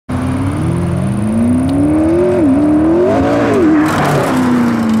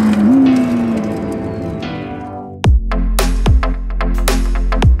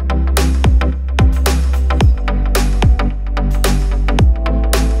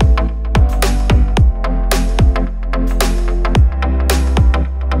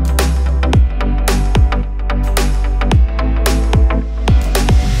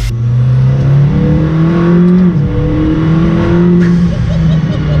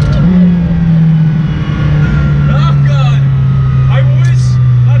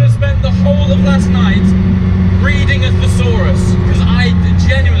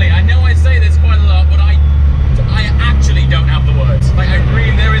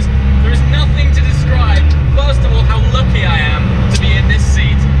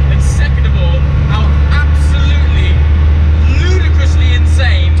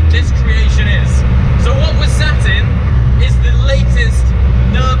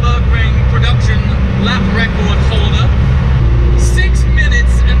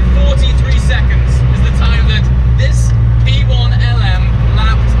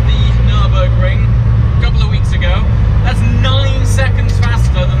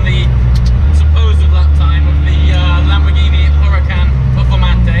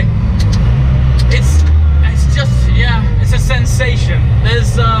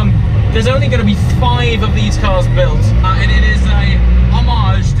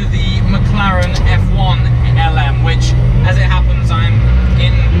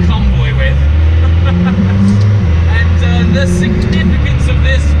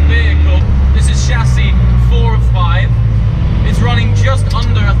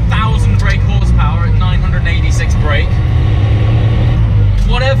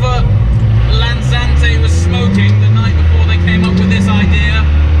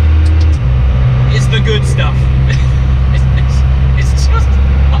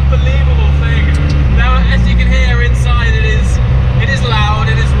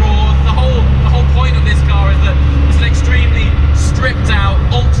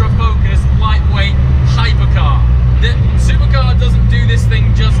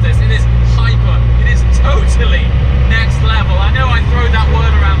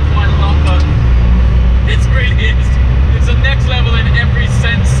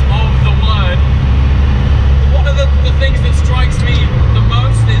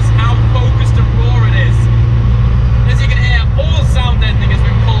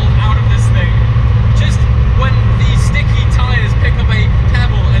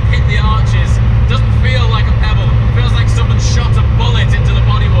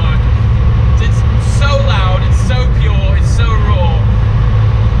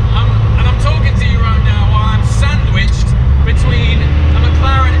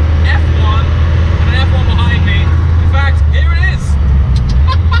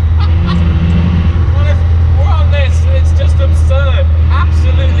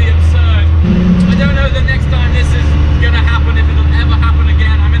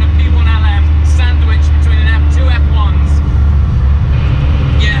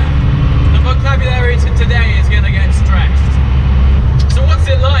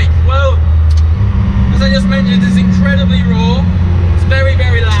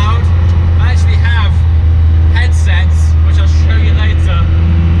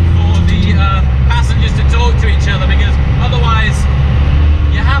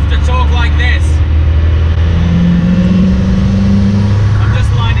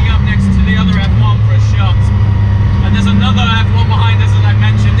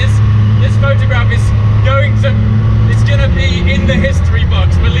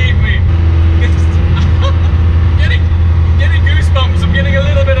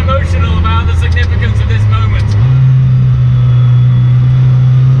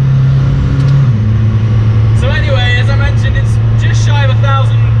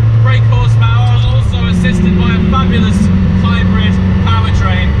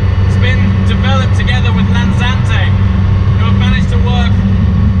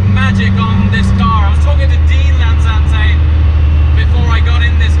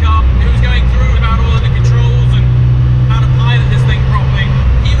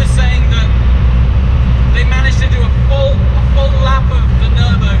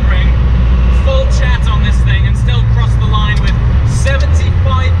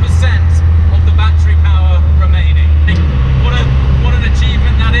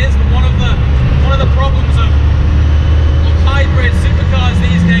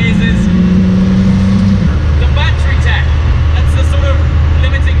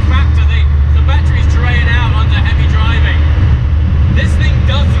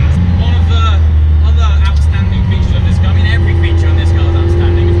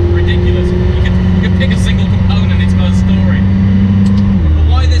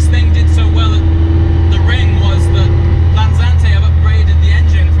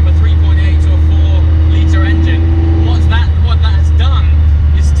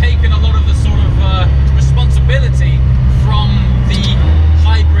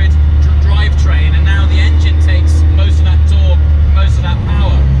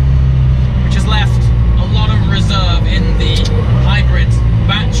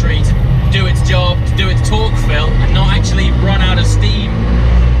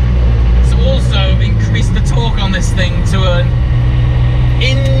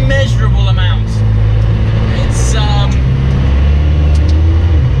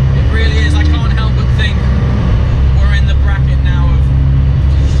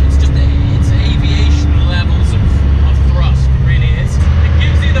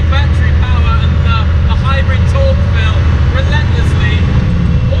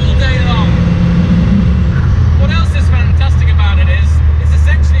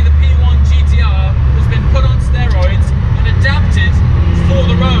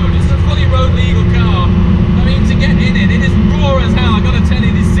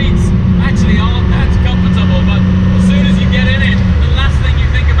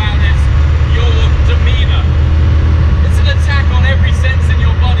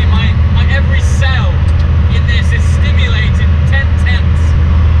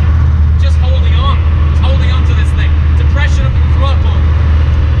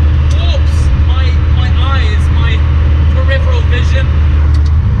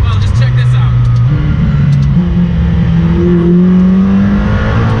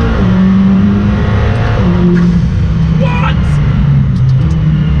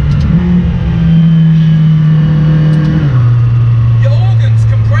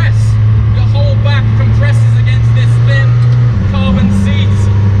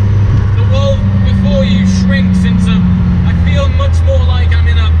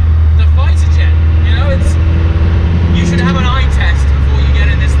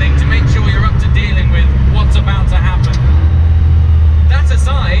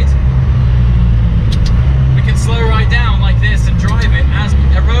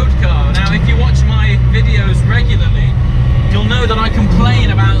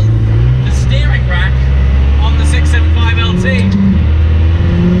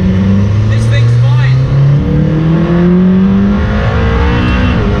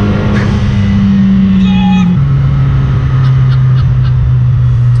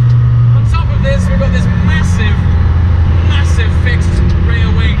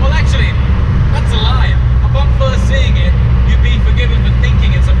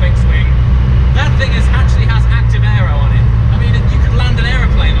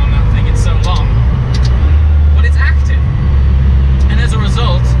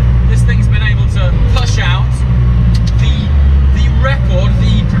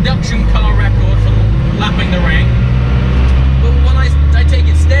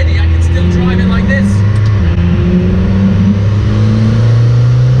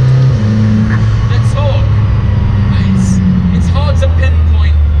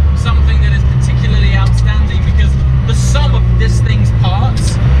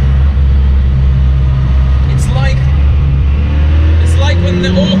when the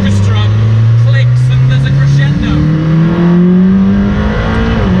orchestra clicks and there's a crescendo.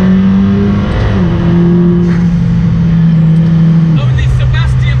 Only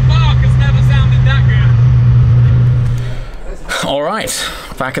Sebastian Bach has never sounded that good. Alright,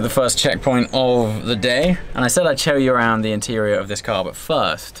 back at the first checkpoint of the day, and I said I'd show you around the interior of this car, but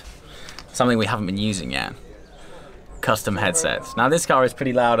first, something we haven't been using yet. Custom headsets. Now this car is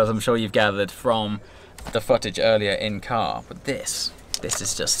pretty loud, as I'm sure you've gathered from the footage earlier in car, but this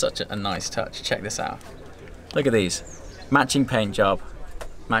is just such a nice touch. Check this out. Look at these. Matching paint job,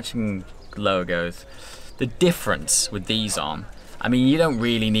 matching logos. The difference with these on, I mean, you don't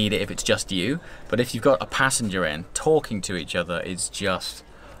really need it if it's just you, but if you've got a passenger in, talking to each other is just,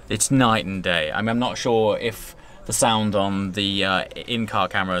 it's night and day. I mean, I'm not sure if the sound on the in-car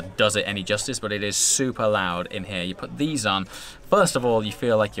camera does it any justice, but it is super loud in here. You put these on, first of all, you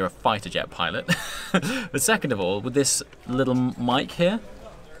feel like you're a fighter jet pilot. But second of all, with this little mic here,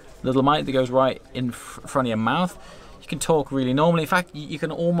 little mic that goes right in front of your mouth, you can talk really normally. In fact, you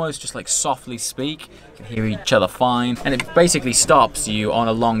can almost just like softly speak. You can hear each other fine. And it basically stops you on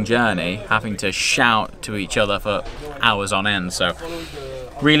a long journey having to shout to each other for hours on end. So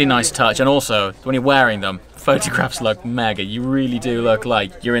really nice touch. And also, when you're wearing them, photographs look mega. You really do look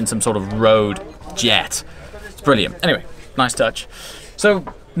like you're in some sort of road jet. It's brilliant. Anyway, nice touch. So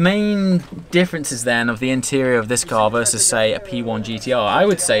main differences then of the interior of this car versus say a P1 GTR, I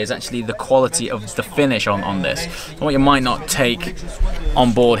would say, is actually the quality of the finish on this. And what you might not take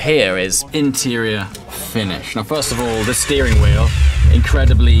on board here is interior finish. Now first of all, the steering wheel,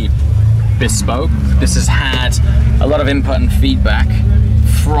 incredibly bespoke. This has had a lot of input and feedback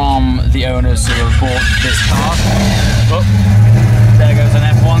from the owners who have bought this car. Oh, there goes an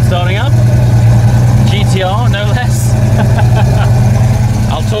F1 starting up. GTR, no less.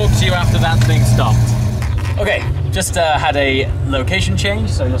 I'll talk to you after that thing stopped. Okay, just had a location change,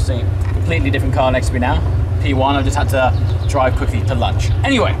 so you'll see a completely different car next to me now. P1, I just had to drive quickly to lunch.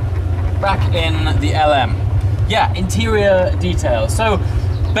 Anyway, back in the LM. Yeah, interior details. So,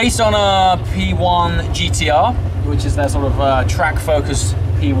 based on a P1 GTR, which is their sort of track-focused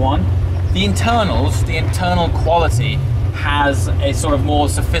P1, the internal quality has a sort of more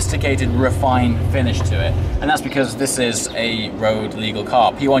sophisticated, refined finish to it. And that's because this is a road legal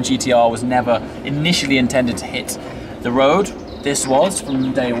car. P1 GTR was never initially intended to hit the road. This was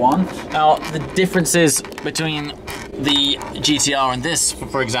from day one. Now, the differences between the GTR and this,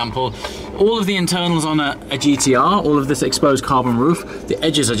 for example, all of the internals on a GTR, all of this exposed carbon roof, the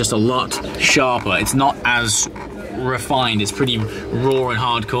edges are just a lot sharper. It's not as refined, it's pretty raw and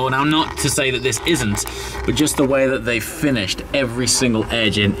hardcore. Now, not to say that this isn't, but just the way that they finished every single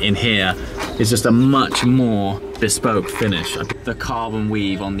edge in here is just a much more bespoke finish. The carbon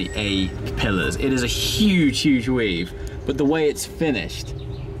weave on the A pillars, it is a huge weave, but the way it's finished,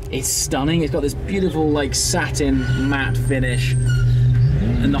 it's stunning. It's got this beautiful like satin matte finish,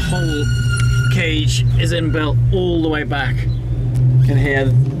 and the whole cage is inbuilt all the way back in here.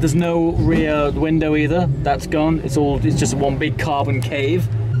 There's no rear window either, that's gone. It's just one big carbon cave.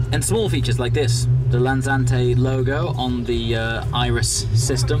 And small features like this, the Lanzante logo on the iris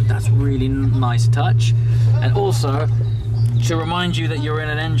system, that's really nice touch. And also, to remind you that you're in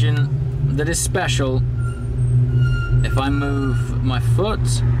an engine that is special, if I move my foot,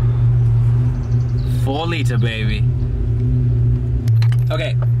 4 litre baby.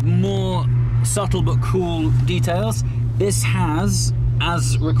 Okay, more subtle but cool details. This has,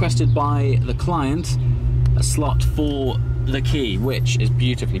 as requested by the client, a slot for the key, which is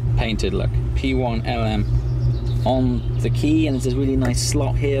beautifully painted. Look, P1LM on the key, and there's a really nice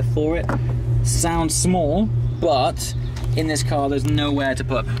slot here for it. Sounds small, but in this car there's nowhere to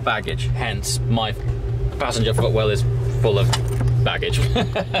put baggage, hence my passenger footwell is full of baggage.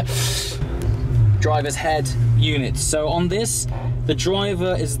 Driver's head units. So on this, the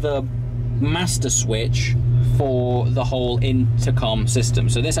driver is the master switch for the whole intercom system.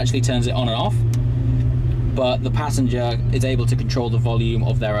 So this actually turns it on and off, but the passenger is able to control the volume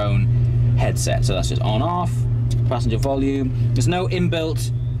of their own headset. So that's just on off, passenger volume. There's no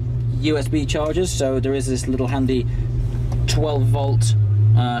inbuilt USB chargers, so there is this little handy 12 volt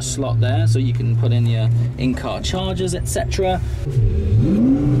slot there, so you can put in your in-car chargers, etc.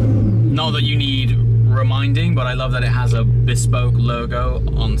 Not that you need reminding, but I love that it has a bespoke logo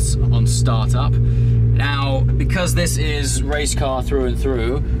on startup. Now, because this is race car through and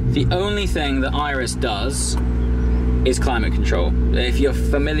through, the only thing that Iris does is climate control. If you're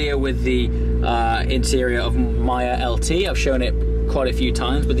familiar with the interior of Maya LT, I've shown it quite a few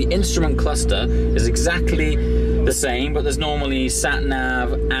times, but the instrument cluster is exactly the same, but there's normally sat nav,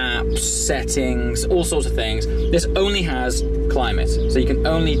 apps, settings, all sorts of things. This only has climate. So you can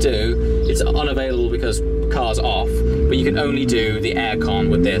only do, it's unavailable because car's off, but you can only do the aircon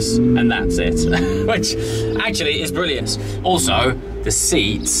with this, and that's it. Which actually is brilliant. Also, the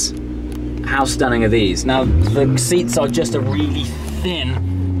seats, how stunning are these? Now, the seats are just a really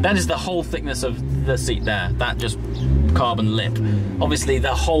thin, that is the whole thickness of the seat there, that just carbon lip. Obviously,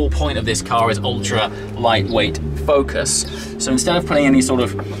 the whole point of this car is ultra lightweight focus. So instead of putting any sort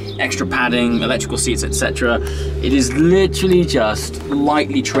of extra padding, electrical seats, etc., it is literally just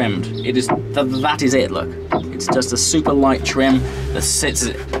lightly trimmed. It is, that is it, look. It's just a super light trim that sits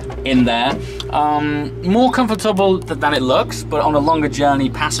in there. More comfortable than it looks, but on a longer journey,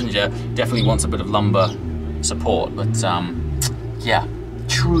 passenger definitely wants a bit of lumbar support. But yeah,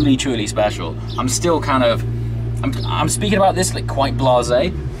 truly, truly special. I'm still kind of, I'm speaking about this like quite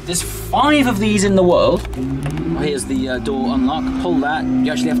blasé. There's 5 of these in the world. Here's the door unlock. Pull that.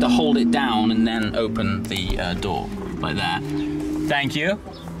 You actually have to hold it down and then open the door like that. Thank you.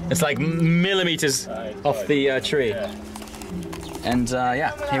 It's like millimeters off the tree. And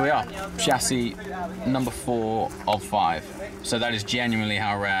yeah, here we are. Chassis number 4 of 5. So that is genuinely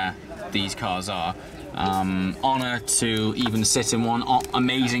how rare these cars are. Honor to even sit in one.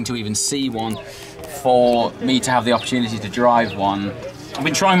 Amazing to even see one. For me to have the opportunity to drive one. I've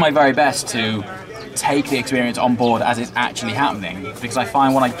been trying my very best to take the experience on board as it's actually happening, because I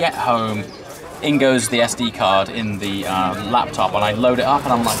find when I get home, in goes the SD card in the laptop, and I load it up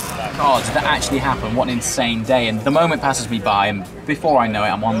and I'm like, God, did that actually happen? What an insane day. And the moment passes me by, and before I know it,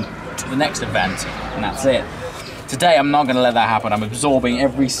 I'm on to the next event, and that's it. Today, I'm not going to let that happen. I'm absorbing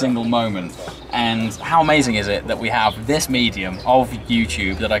every single moment. And how amazing is it that we have this medium of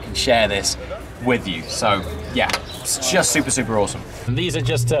YouTube that I can share this with you. So yeah, it's just super, super awesome. And these are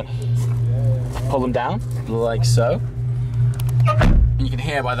just to pull them down, like so. And you can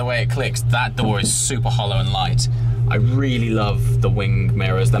hear by the way it clicks, that door is super hollow and light. I really love the wing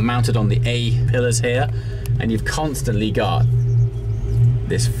mirrors. They're mounted on the A pillars here, and you've constantly got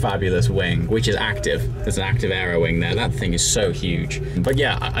this fabulous wing, which is active. There's an active aero wing there. That thing is so huge. But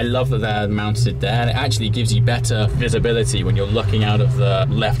yeah, I love that they're mounted there. And it actually gives you better visibility when you're looking out of the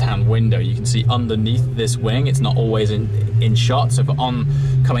left-hand window. You can see underneath this wing. It's not always in shot. So for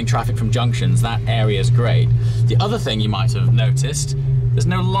oncoming traffic from junctions, that area is great. The other thing you might have noticed, there's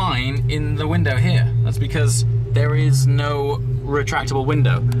no line in the window here. That's because there is no retractable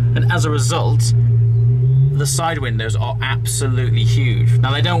window. And as a result, the side windows are absolutely huge.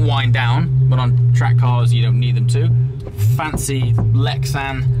 Now they don't wind down, but on track cars you don't need them to. Fancy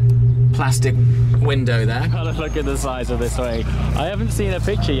Lexan plastic window there. Look at the size of this wing. I haven't seen a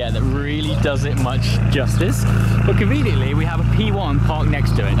picture yet that really does it much justice, but conveniently we have a P1 parked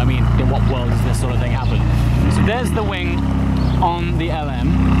next to it. I mean, in what world does this sort of thing happen? So there's the wing on the LM,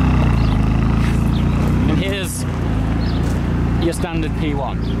 and here's your standard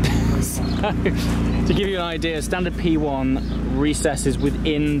P1. So, to give you an idea, standard P1 recesses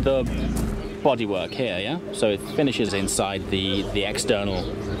within the bodywork here, yeah? So it finishes inside the external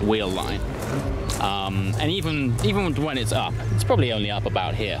wheel line. And even when it's up, it's probably only up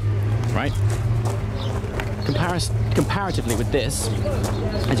about here, right? Comparatively with this,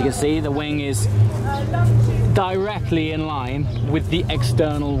 as you can see, the wing is directly in line with the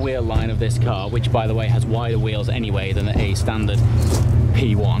external wheel line of this car, which by the way has wider wheels anyway than a standard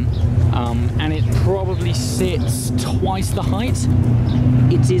P1, and it probably sits twice the height.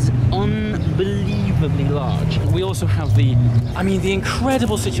 It is unbelievably large. We also have the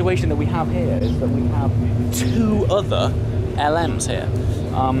incredible situation that we have here is that we have 2 other LMs here,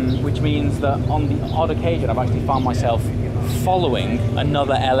 which means that on the odd occasion I've actually found myself following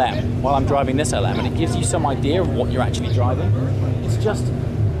another LM while I'm driving this LM, and it gives you some idea of what you're actually driving. It's just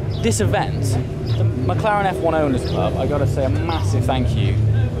this event, the McLaren F1 Owners Club, I gotta say a massive thank you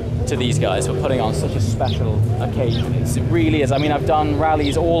to these guys for putting on such a special occasion. It really is. I mean, I've done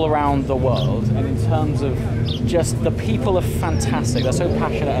rallies all around the world, and in terms of just the people are fantastic. They're so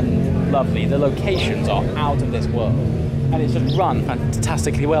passionate and lovely. The locations are out of this world, and it's just run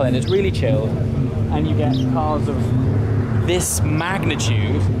fantastically well, and it's really chilled, and you get cars of this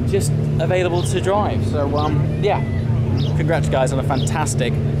magnitude just available to drive. So yeah, congrats guys on a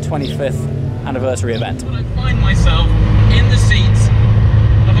fantastic 25th anniversary event. I find myself